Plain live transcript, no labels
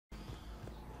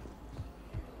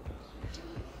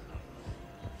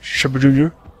Shepard Jr.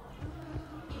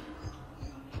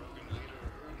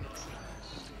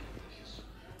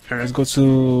 Alright, let's go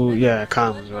to, yeah,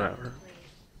 commons, whatever.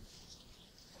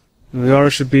 We already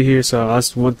should be here, so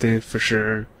that's one thing for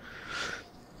sure.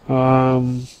 What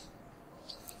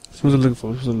was I looking for?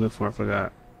 What was I looking for? I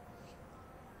forgot.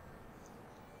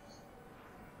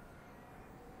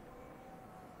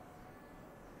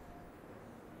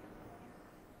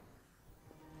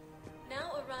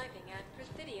 Now arriving at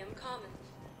Presidium Commons.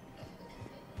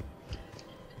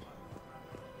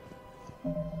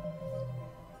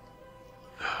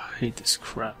 I hate this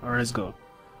crap. Alright, let's go.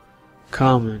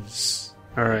 Commons.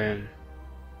 Alright.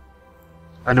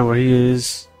 I know where he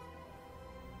is.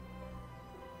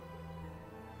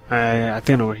 I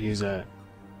think I know where he's at.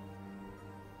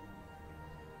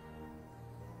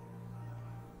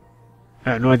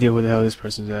 I have no idea where the hell this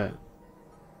person's at.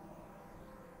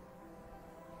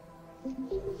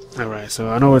 Alright, so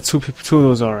I know where two of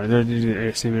those are. They're in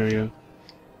the same area.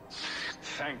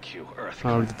 Thank you, Earth. I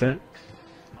already did that.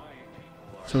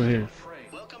 It's over here.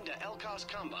 Welcome to Elcos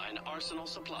Combine Arsenal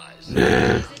Supplies. Nah.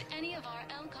 Visit any of our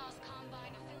Elcos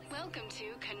Combine affiliates. Welcome to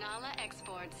Kanala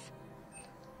Exports.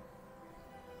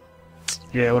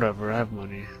 Yeah, whatever. I have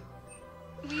money.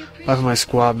 We I have appreciate my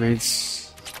squad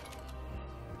mates.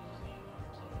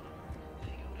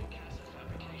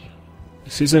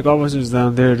 Seems like officers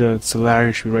down there. The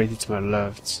Solarian should be right to my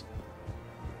left.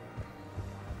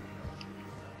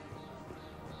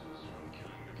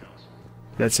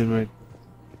 That's him, right?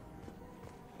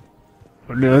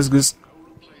 Oh, no, that's good.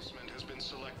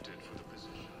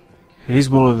 He's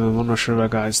one of them. I'm not sure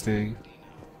about guy's thing.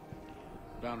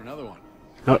 Found another one.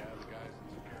 Oh.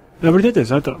 I already did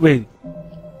this. I thought. Wait.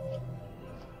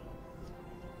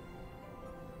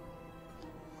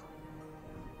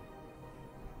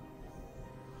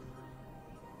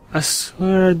 I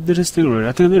swear I did this thing already.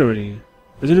 I think I did already.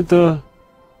 Isn't it the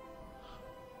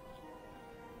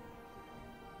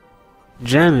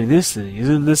jamming this thing?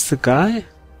 Isn't this the guy?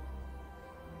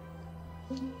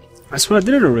 I swear I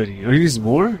did it already. Are these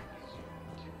more?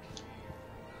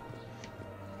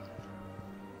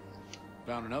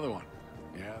 Found another one.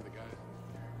 Yeah, the guy.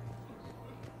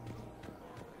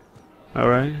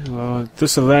 Alright, well,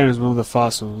 this Solarian is one of the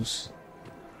fossils.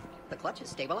 The clutch is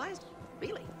stabilized?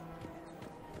 Really?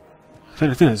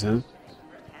 I think that's him.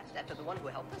 Attached that to the one who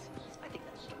helped us? I think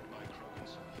that's true.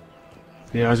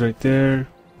 Yeah, I was right there.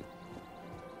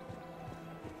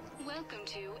 Welcome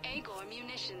to Agor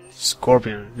Munitions.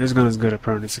 Scorpion. This gun is good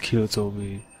apparently. Sakila told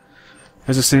me.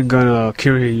 That's the same gun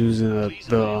Kiryu used in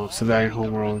the Solarian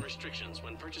homeworld. Restrictions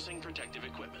when purchasing protective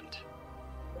equipment.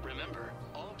 Remember,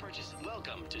 all purchases.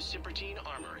 Welcome to Cypertine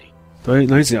Armory. Wait,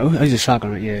 let me see. Oh, I use a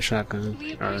shotgun, right? Yeah, shotgun.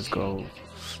 Alright, let's go.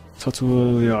 Talk to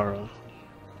Liara.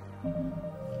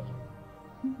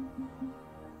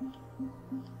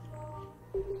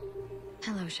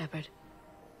 Hello, Shepard.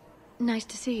 Nice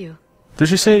to see you. Did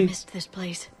she say? Missed this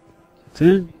place.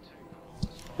 Did?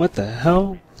 What the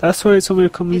hell? That's why they told me to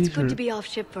come in It's here. good to be off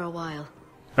ship for a while.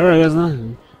 Alright, that's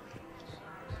nothing.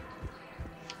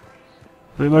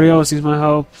 Anybody else needs my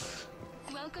help?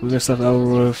 Welcome We got stuff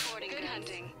over with. Good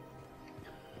hunting.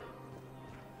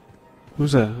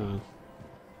 Who's that?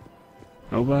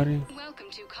 Nobody? Welcome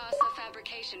to Casa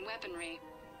Fabrication Weaponry.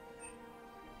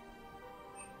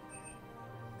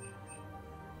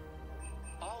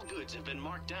 All goods have been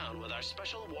marked down with our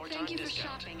special wartime Thank you for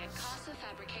discount. shopping at Casa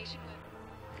Fabrication Weaponry.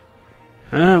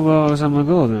 Alright, well, that's how I'm gonna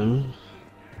go then.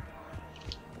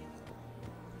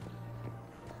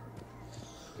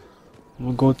 I'm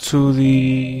gonna go to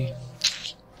the.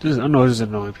 I know this is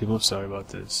annoying people. I'm sorry about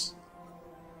this.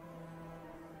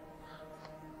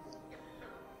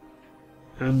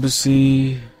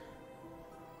 Embassy.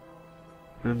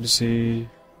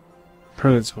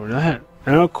 Purgatory. I had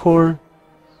Alcor.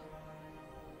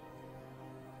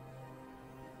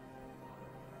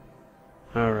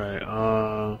 Alright,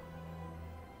 I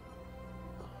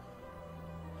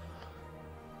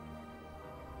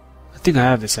think I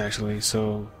have this actually,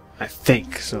 so I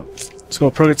think so. Let's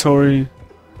go Purgatory,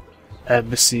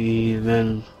 Embassy, and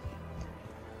then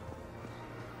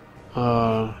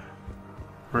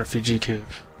refugee camp.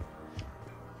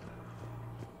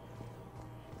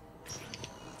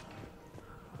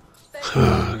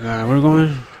 Oh god, we're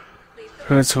going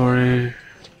Purgatory.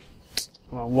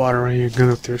 Water right here,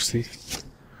 gonna thirsty.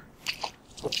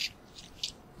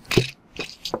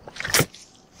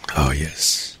 Oh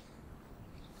yes.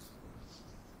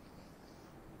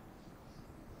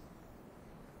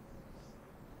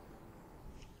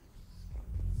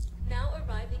 Now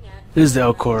arriving at. This is the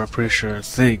Elcor, I'm pretty sure. I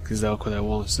think this is the Elcor that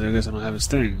wants it. I guess I don't have his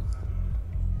thing.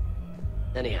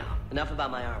 Anyhow, enough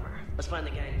about my armor. Let's find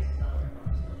the gang.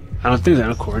 I don't think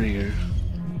there's a core in here.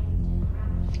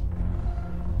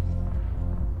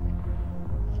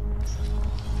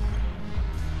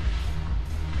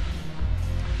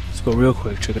 Let's go real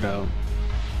quick, check it out.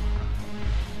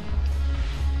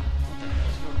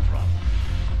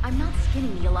 I'm not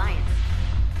skinning the Alliance.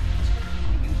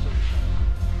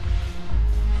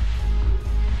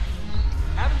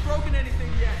 Haven't broken anything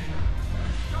yet.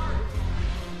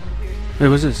 Wait,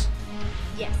 what's this?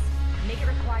 Yes. Make it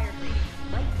required reading.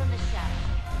 Light from the shadow.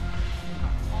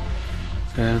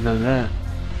 Okay, I haven't done that.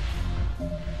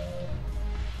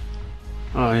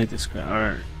 Oh, I hate this crap.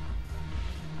 Alright.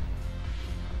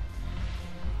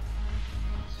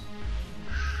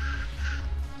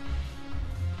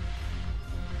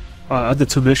 Are the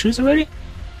 2 missions already?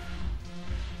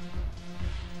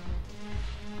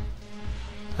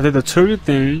 I did the turret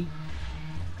thing.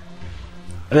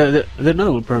 There's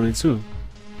another one permanent too.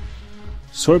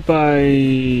 Sort by...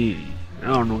 I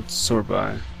don't know what to sort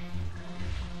by.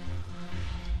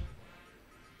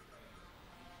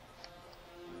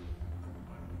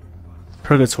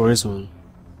 Purgatory's one.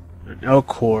 An L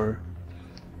core.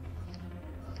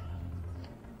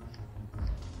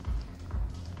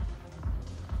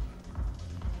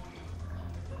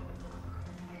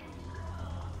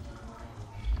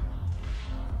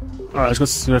 Alright, let's go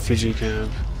to the refugee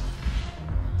camp.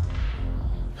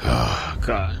 Oh,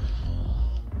 God.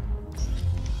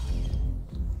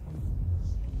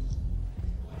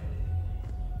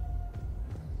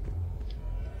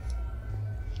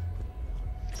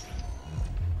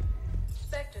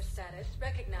 Spectre status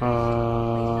recognized.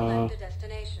 Please select a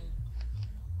destination.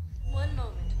 One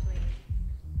moment, please.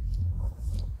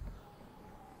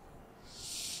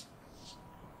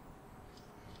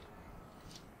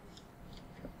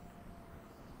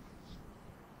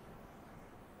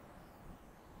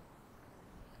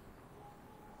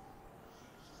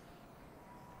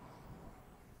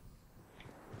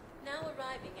 Now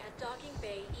arriving at Docking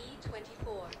Bay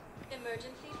E-24.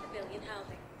 Emergency civilian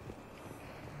housing.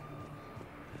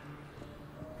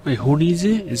 Wait, who needs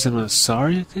it? Is it an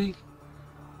Asari, I think?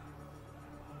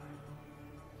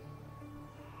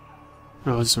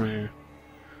 Oh, it's right here.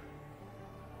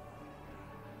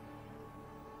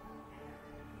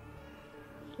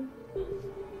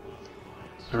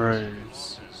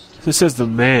 Alright. This says the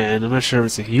man. I'm not sure if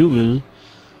it's a human.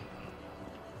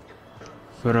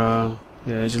 But,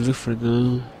 yeah, I just look for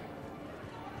them.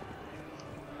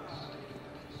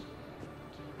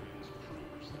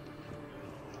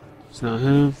 It's not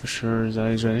him, for sure. He's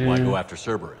right here. Why go after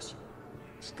Cerberus?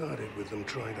 Started with them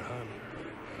trying to harm you.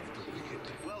 After we get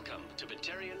to Welcome to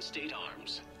Batarian State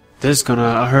Arms. This gun,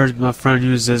 I heard my friend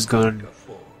use this gun.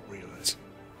 four, realize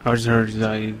I just heard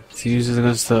that he uses it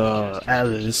against the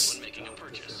Atlas. Making a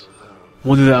purchase.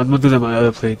 I'm gonna do that in my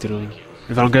other playthrough.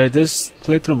 If I don't get this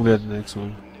playthrough, I'm gonna get the next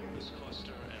one.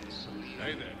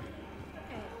 Hey there.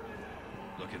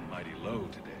 Looking mighty low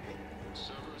today.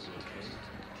 Servers okay?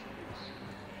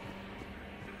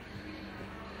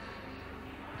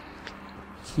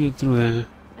 Let's get through that.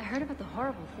 I heard about the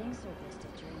horrible things Cerberus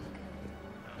did during the coup.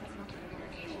 That's not the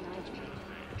organization I joined.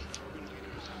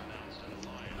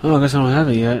 Oh, I guess I don't have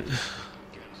it yet.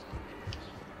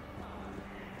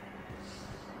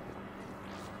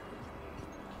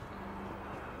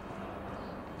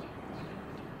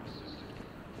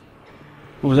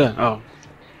 What was that? Oh.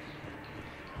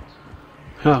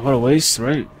 Huh, what a waste,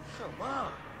 right?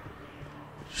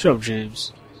 Shut up,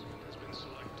 James.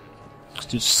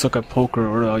 Just suck at poker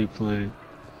or are you playing?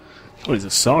 What is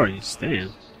this? Sorry, damn.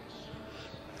 I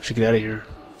should get out of here.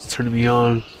 It's turning me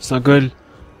on. It's not good.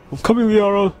 I'm coming,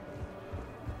 Liara.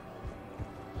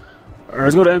 Alright,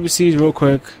 let's go to embassies real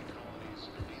quick.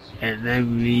 And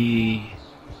then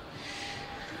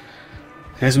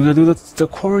I guess we're gonna do the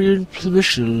Quarian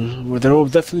mission, where there will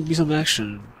definitely be some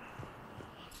action.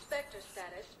 Spectre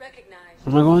status recognized.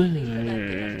 Where am I going? Please select a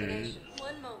destination.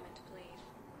 One moment, please.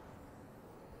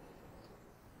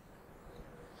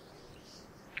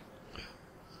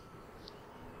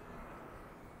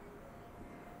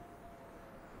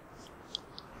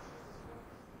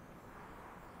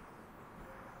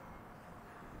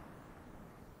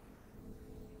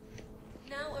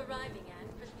 Now arriving at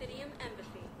Presidium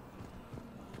Embassy.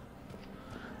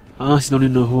 I honestly don't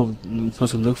even know who I'm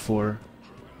supposed to look for.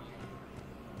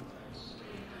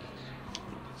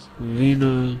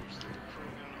 Lena.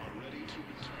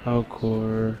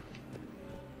 Alcor.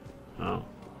 Oh.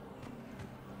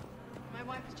 My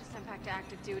wife was just sent back to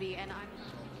active duty, and I'm...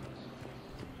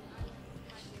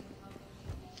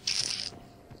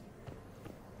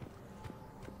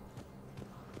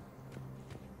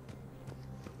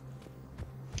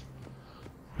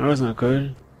 No, that's not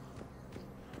good.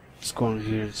 Let's go in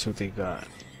here and see what they got.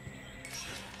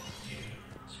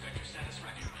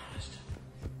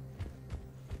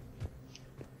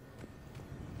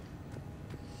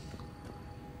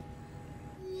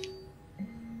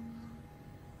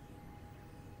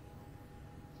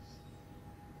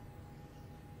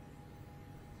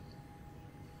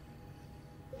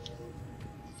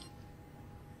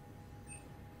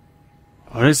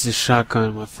 Oh, this is a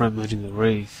shotgun my friend mentioned, the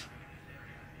Wraith.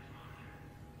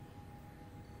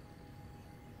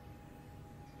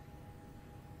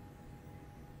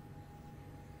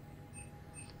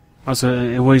 Also,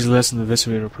 it weighs less than the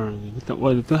Viscerator apparently.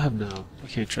 What do I have now? I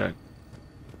can't check.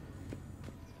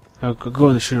 I'll go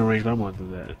in the shooting range, but I don't want to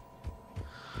do that.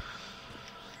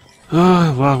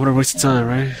 Oh, wow, what a waste of time,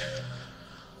 right?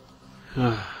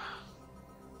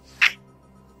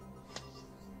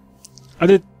 I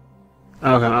did...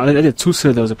 Okay, I did 2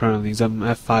 Citadels apparently, because I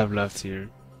have 5 left here.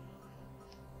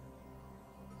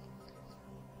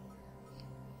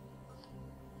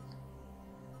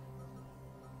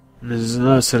 And there's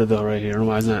another Citadel right here. I don't know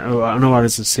why it's not. Oh, I don't know why it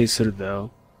doesn't say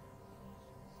Citadel.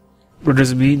 Or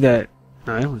does it mean that?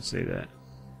 No, I don't say that.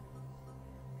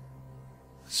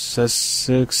 It says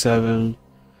 6, 7,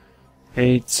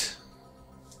 8.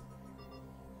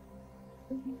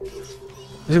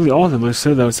 Basically all of them are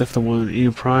Citadel except for the one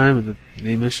Eden Prime and the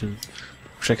main mission,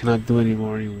 which I cannot do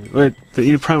anymore anyway. Wait, the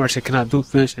Eden Prime which I cannot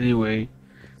finish anyway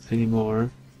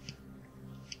anymore.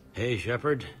 Hey,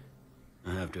 Shepard.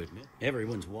 I have to admit,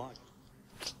 everyone's watching.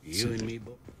 You and me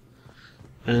both.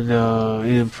 And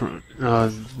the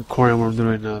core what I'm doing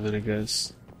right now then I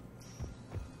guess.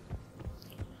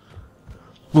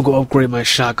 I'm gonna go upgrade my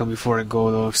shotgun before I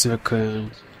go though, see if I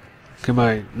can get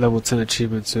my level 10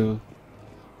 achievement too.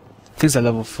 I think it's at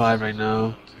level 5 right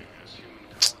now.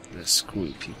 Let's screw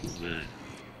you people, man.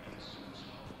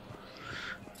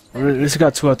 Alright, at least I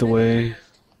got 2 out the way.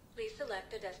 Please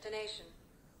select a destination.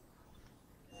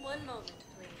 One moment,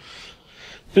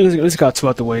 please. At least I got 2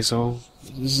 out the way, so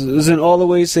this isn't all the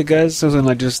ways, I guess. It wasn't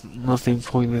like just nothing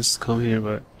pointless to come here,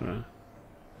 but it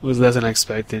was less than I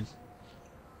expected.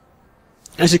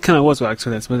 Actually, kind of was what I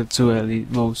expected. I expected 2 at least,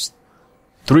 most.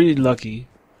 3 lucky.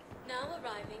 Now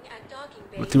arriving at docking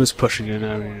bay. But 3 was pushing it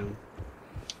now, you know.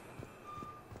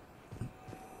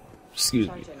 Excuse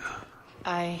me. Sergeant,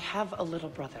 I have a little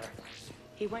brother.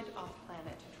 He went off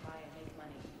planet to try and make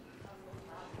money.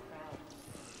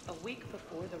 A week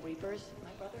before the Reapers, my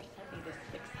brother sent me this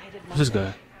excited Who's this guy?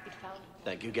 message. He'd found...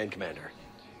 Thank you again, Commander.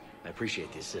 I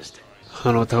appreciate the assist. I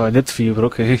don't know what the hell I did for you, but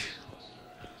okay.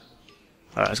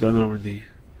 Alright, let's go to Normandy.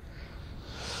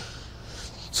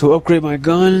 So upgrade my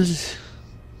guns.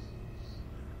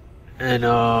 And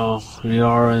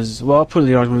Liara's, well, I'll put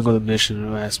Liara's when we go to the mission.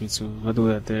 It'll ask me to. I'll do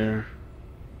that there.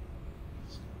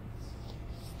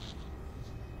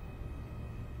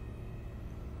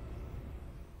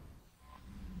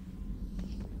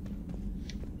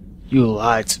 You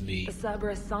lied to me. The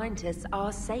Cerberus scientists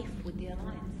are safe with the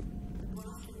Alliance.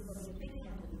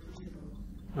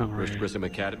 Alright. Grissom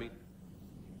Academy?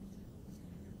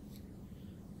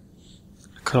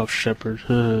 Cut off Shepard.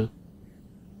 Huh.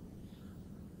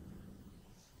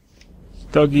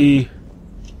 Dougie.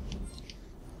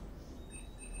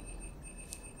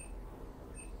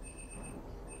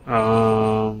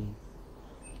 The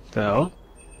hell?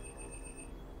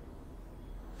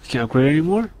 You can't upgrade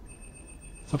anymore?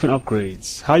 Open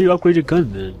upgrades. How do you upgrade your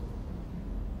gun then?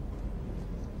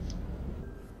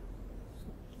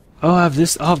 Oh, I have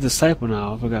this. I'll have Disciple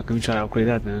now. I forgot. Can we try to upgrade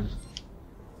that then?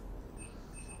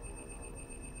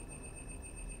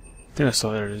 I think I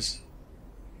saw. There it is.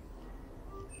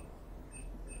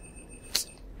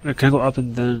 Wait, can I go up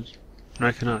and then? No,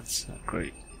 I cannot.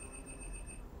 Great.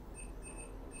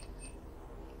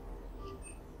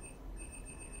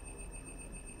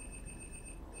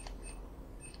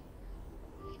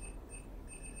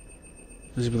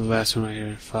 This will be the last one right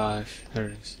here. 5. There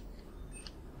it is.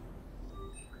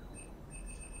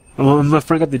 Oh, my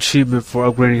friend got the achievement for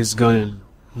upgrading his gun in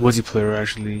multiplayer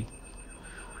actually.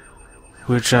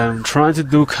 Which I'm trying to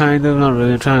do kind of, not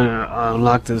really. I'm trying to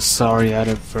unlock the Sorry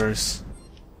added first.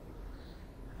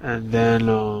 And then,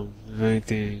 if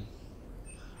anything,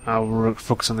 I'll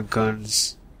focus on the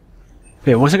guns.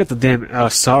 Yeah, once I get the damn,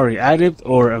 Sorry, Adept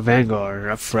or a Vanguard.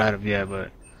 I'm for Adept, yeah,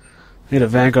 but I get a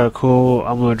Vanguard, cool.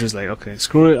 I'm gonna just like, okay,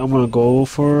 screw it. I'm gonna go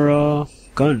for,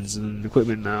 guns and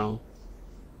equipment now.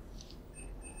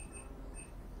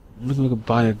 I'm looking like I could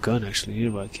buy a gun actually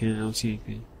here, but I can't. I don't see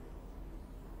anything.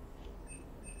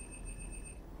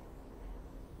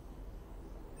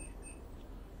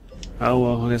 Oh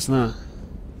well, I guess not.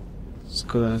 Let's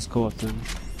go up then.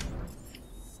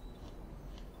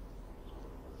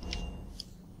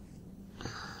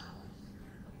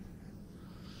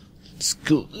 Let's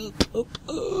go up, up,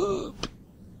 up.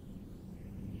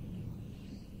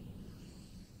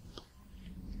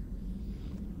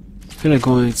 I feel like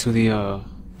going to the, no,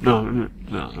 I'm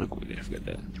not going there, forget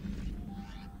that.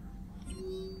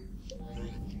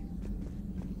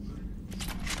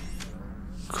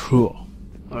 Cool.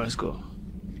 Alright, let's go.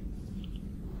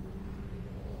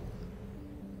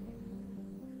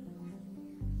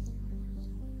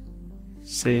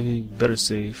 Saving, better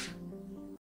save.